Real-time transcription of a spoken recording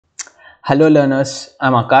Hello learners,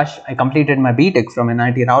 I'm Akash. I completed my BTech from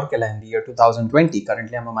NIT Rourkela in the year 2020.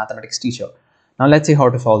 Currently, I'm a mathematics teacher. Now let's see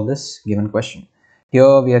how to solve this given question.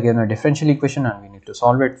 Here we are given a differential equation and we need to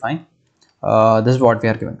solve it. Fine. This is what we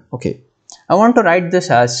are given. Okay. I want to write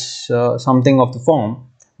this as something of the form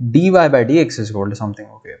dy by dx is equal to something.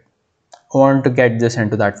 Okay. I want to get this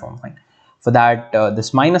into that form. Fine. For that,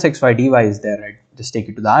 this minus xy dy is there. Right? Just take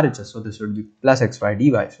it to the RHS. So this would be plus xy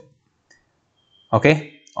dy. So,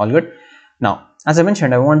 okay. All good. Now, as I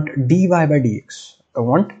mentioned, I want dy by dx. I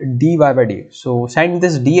want dy by dx. So send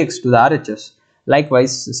this dx to the RHS.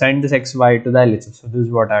 Likewise, send this xy to the LHS. So this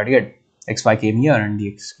is what I get. Xy came here and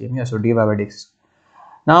dx came here. So dy by dx.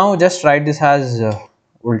 Now just write this as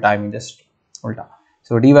ulta. I mean just ulta.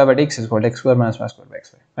 So dy by dx is equal to x square minus y square by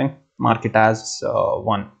xy. Fine. Mark it as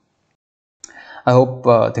 1. I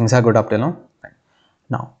hope things are good up till now. Fine.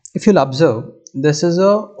 Now, if you'll observe, this is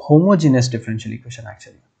a homogeneous differential equation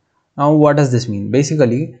actually. Now what does this mean?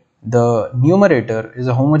 Basically the numerator is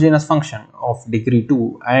a homogeneous function of degree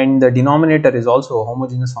 2 and the denominator is also a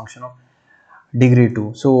homogeneous function of degree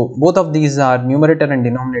 2. So both of these are numerator and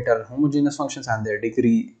denominator homogeneous functions and their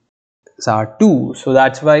degrees are 2. So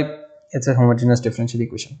that's why it's a homogeneous differential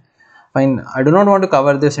equation. Fine. I do not want to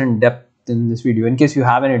cover this in depth in this video. In case you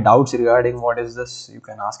have any doubts regarding what is this, you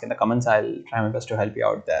can ask in the comments. I'll try my best to help you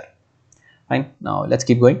out there. Fine. Now let's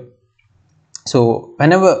keep going. So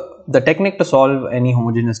whenever the technique to solve any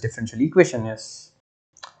homogeneous differential equation is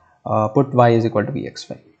put y is equal to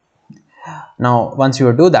vxy. Now once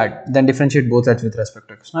you do that, then differentiate both sides with respect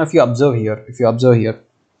to x. Now if you observe here, here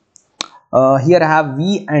I have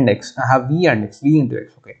v and x. I have v and x, v into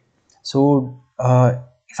x. Okay. So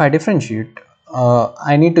if I differentiate,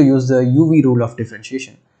 I need to use the uv rule of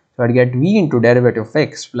differentiation. So I get v into derivative of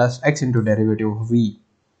x plus x into derivative of v.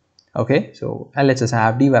 Okay. So LHS I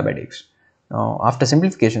have dy by dx. Now after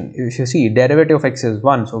simplification, if you see derivative of x is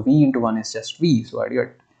 1, so v into 1 is just v. So I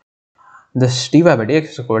get this dy by dx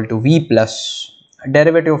is equal to v plus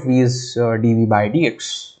derivative of v is dv by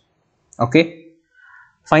dx. Okay,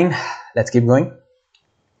 fine. Let's keep going.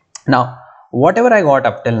 Now whatever I got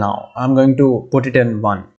up till now, I'm going to put it in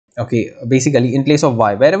 1. Okay, basically in place of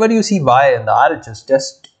y, wherever you see y in the RHS,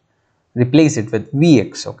 just replace it with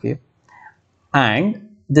vx. Okay, and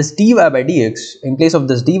this dy by dx, in place of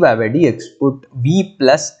this dy by dx, put v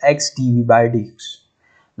plus x dv by dx.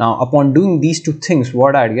 Now upon doing these two things,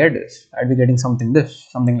 what I'd get is I'd be getting something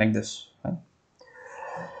like this. Right?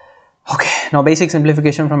 Okay, now basic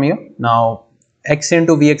simplification from here. Now x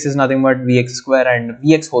into vx is nothing but vx square and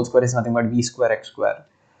vx whole square is nothing but v square x square.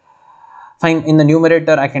 Fine, in the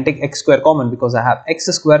numerator I can take x square common because I have x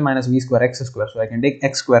square minus v square x square. So I can take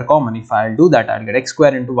x square common. If I'll do that, I'll get x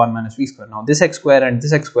square into 1 minus v square. Now this x square and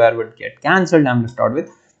this x square would get cancelled. I'm left out with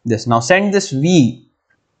this. Now send this v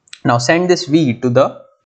to the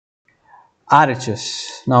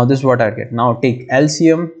RHS. Now this is what I get. Now take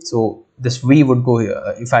LCM. So this v would go here.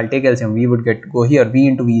 If I'll take LCM, v would go here. V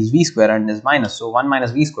into v is v square and is minus. So 1 minus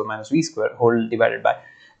v square whole divided by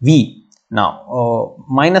v. Now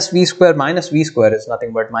minus v square is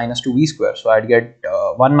nothing but minus 2v square. So I'd get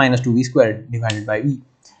 1 minus 2v square divided by v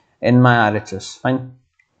in my RHS. Fine.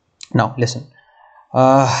 Now listen.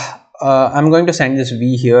 I'm going to send this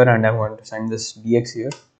v here and I'm going to send this dx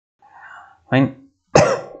here. Fine.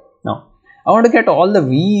 Now I want to get all the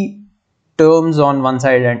v terms on one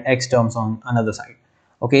side and x terms on another side.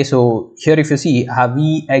 Okay, so here if you see I have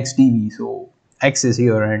v x dv, so x is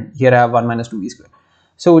here and here I have 1 minus 2v square.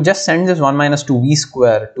 So just send this 1 minus 2v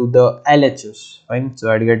square to the LHS. Fine.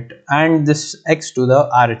 So I'd get and this x to the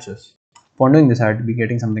RHS. Upon doing this, I'd be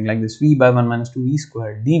getting something like this: v by 1 minus 2v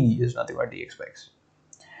square dv is nothing but dx by x.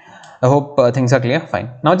 I hope things are clear.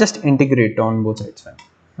 Fine. Now just integrate on both sides. Fine.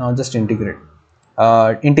 Now just integrate.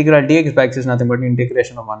 Integral dx by x is nothing but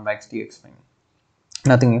integration of 1 by x dx. Fine.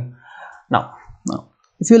 Nothing new. Now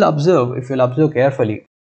if you'll observe carefully,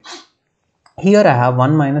 here I have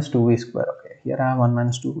 1 minus 2v square. Okay, here I have 1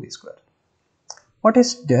 minus 2v square. What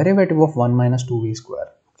is derivative of 1 minus 2v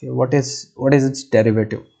square? Okay, what is its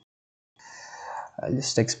derivative? I'll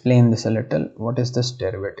just explain this a little. What is this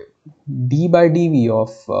derivative? D by dv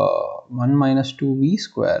of 1 minus 2v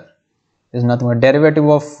square is nothing but derivative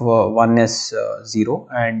of 1 is 0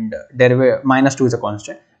 and minus 2 is a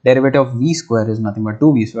constant. Derivative of v square is nothing but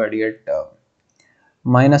 2v, so I get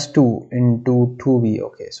minus 2 into 2v.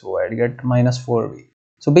 Okay, so I get minus 4v.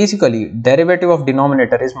 So basically derivative of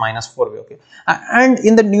denominator is minus 4v. Okay, and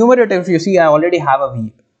in the numerator if you see I already have a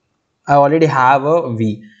v.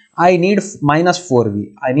 I need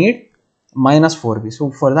minus 4v.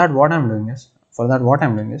 So for that what I'm doing is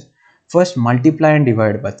first multiply and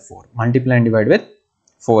divide with 4.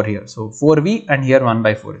 4 here. So 4v and here 1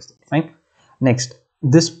 by 4 is there. Fine. Next,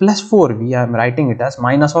 this plus 4v I am writing it as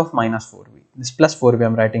minus of minus 4v. This plus 4v I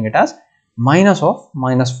am writing it as minus of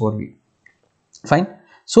minus 4v. Fine.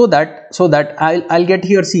 So that I'll get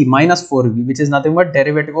here c minus 4v, which is nothing but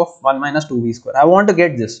derivative of 1 minus 2v square. I want to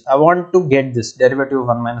get this. I want to get this derivative of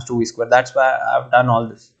 1 minus 2v square. That's why I've done all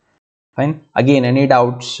this. Fine. Again, any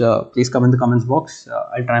doubts, please come in the comments box.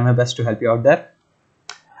 I'll try my best to help you out there.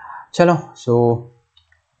 Chalo. So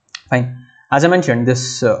fine. As I mentioned,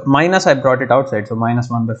 this minus I brought it outside, so minus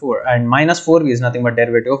 1 by 4, and minus 4v is nothing but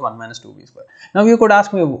derivative of 1 minus 2v square. Now you could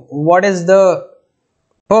ask me, what is the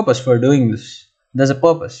purpose for doing this? There's a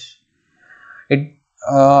purpose. In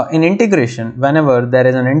integration, whenever there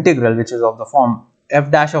is an integral which is of the form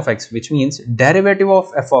f dash of x, which means derivative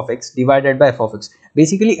of f of x divided by f of x.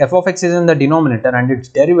 Basically, f of x is in the denominator and its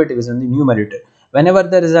derivative is in the numerator. Whenever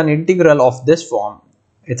there is an integral of this form,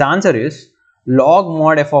 its answer is log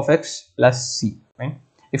mod f of x plus c. Right?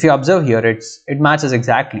 If you observe here, it matches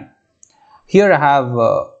exactly. Here I have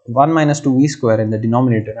 1 minus 2v square in the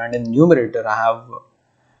denominator, and in the numerator I have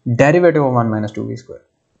derivative of 1 minus 2v square.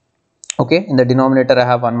 Okay, in the denominator I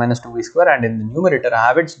have 1 minus 2v square, and in the numerator I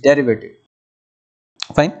have its derivative.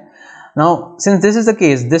 Fine. Now, since this is the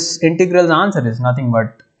case, this integral's answer is nothing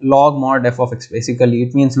but log mod f of x. Basically,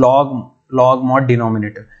 it means log mod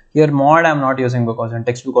denominator. Here mod I am not using because in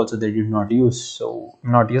textbook also they did not use, so I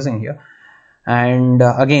am not using here. And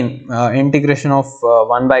again, integration of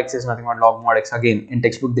 1 by x is nothing but log mod x. Again, in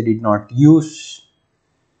textbook they did not use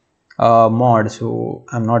mod, so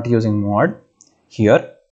I am not using mod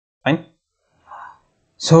here. Fine.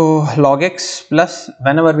 So log x plus,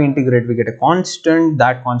 whenever we integrate we get a constant.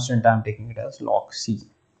 That constant I am taking it as log c.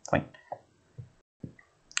 Fine.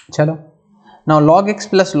 Chalo. Now log x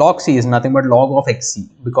plus log c is nothing but log of xc,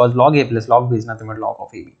 because log a plus log b is nothing but log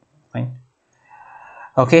of ab. Fine.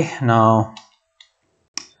 Okay. Now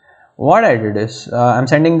what I did is I'm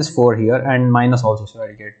sending this 4 here and minus also, so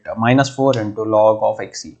I get minus 4 into log of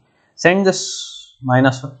xc. Send this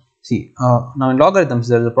minus. See, now in logarithms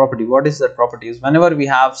there is a property. What is that property? Is whenever we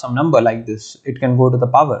have some number like this, it can go to the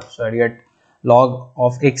power. So I get log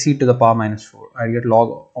of xc to the power minus 4. I get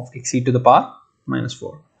log of xc to the power minus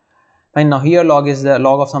 4. Fine. Now here log is the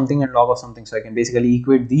log of something and log of something, so I can basically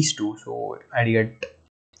equate these two. So I get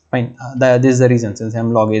fine. This is the reason, since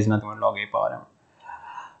m log a is nothing but log a power m.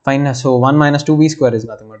 Fine. So 1 minus 2v square is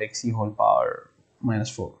nothing but xc whole power minus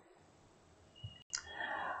 4.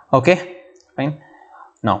 Okay. Fine.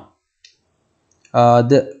 Now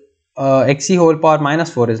the xc whole power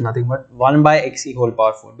minus 4 is nothing but 1 by xc whole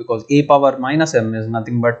power 4, because a power minus m is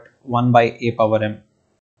nothing but 1 by a power m.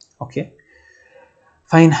 Okay.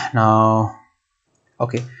 Fine. Now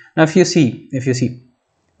okay, now if you see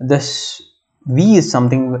this v is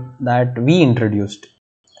something that we introduced.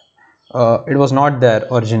 It was not there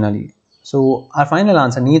originally, so our final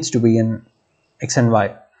answer needs to be in x and y.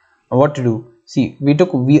 Now what to do? See, we took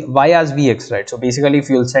y as vx, right? So basically if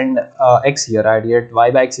you'll send x here, I get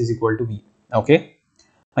y by x is equal to v. Okay,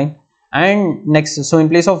 fine. And next, so in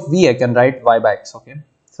place of v I can write y by x. Okay,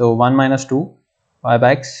 so 1 minus 2 y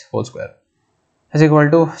by x whole square is equal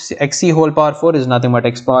to xc whole power 4 is nothing but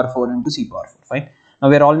x power 4 into c power 4. Fine. Now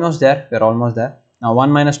we are almost there. Now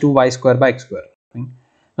 1 minus 2 y square by x square. Fine.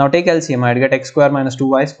 Now take LCM. I get x square minus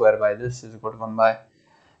 2y square by this is equal to 1 by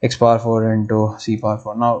x power 4 into c power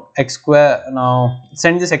 4. Now x square, now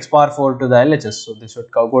send this x power 4 to the LHS, so this would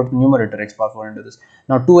go to the numerator, x power 4 into this.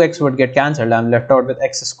 Now 2x would get cancelled. I am left out with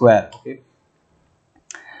x square. Okay.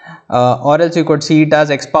 Or else you could see it as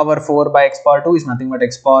x power 4 by x power 2 is nothing but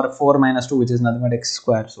x power 4 minus 2, which is nothing but x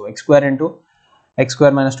square. So x square into x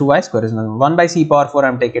square minus 2y square is nothing. 1 by c power 4 I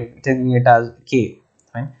am taking it as k.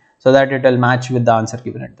 Fine. So that it will match with the answer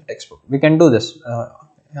given at the textbook. We can do this.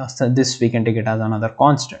 So this we can take it as another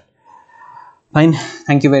constant. Fine.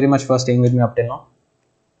 Thank you very much for staying with me up till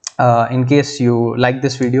now. In case you like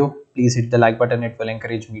this video, please hit the like button. It will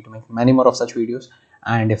encourage me to make many more of such videos.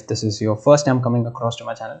 And if this is your first time coming across to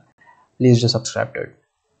my channel, please do subscribe to it.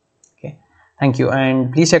 Okay. Thank you.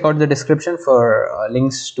 And please check out the description for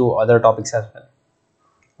links to other topics as well.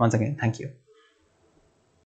 Once again, thank you.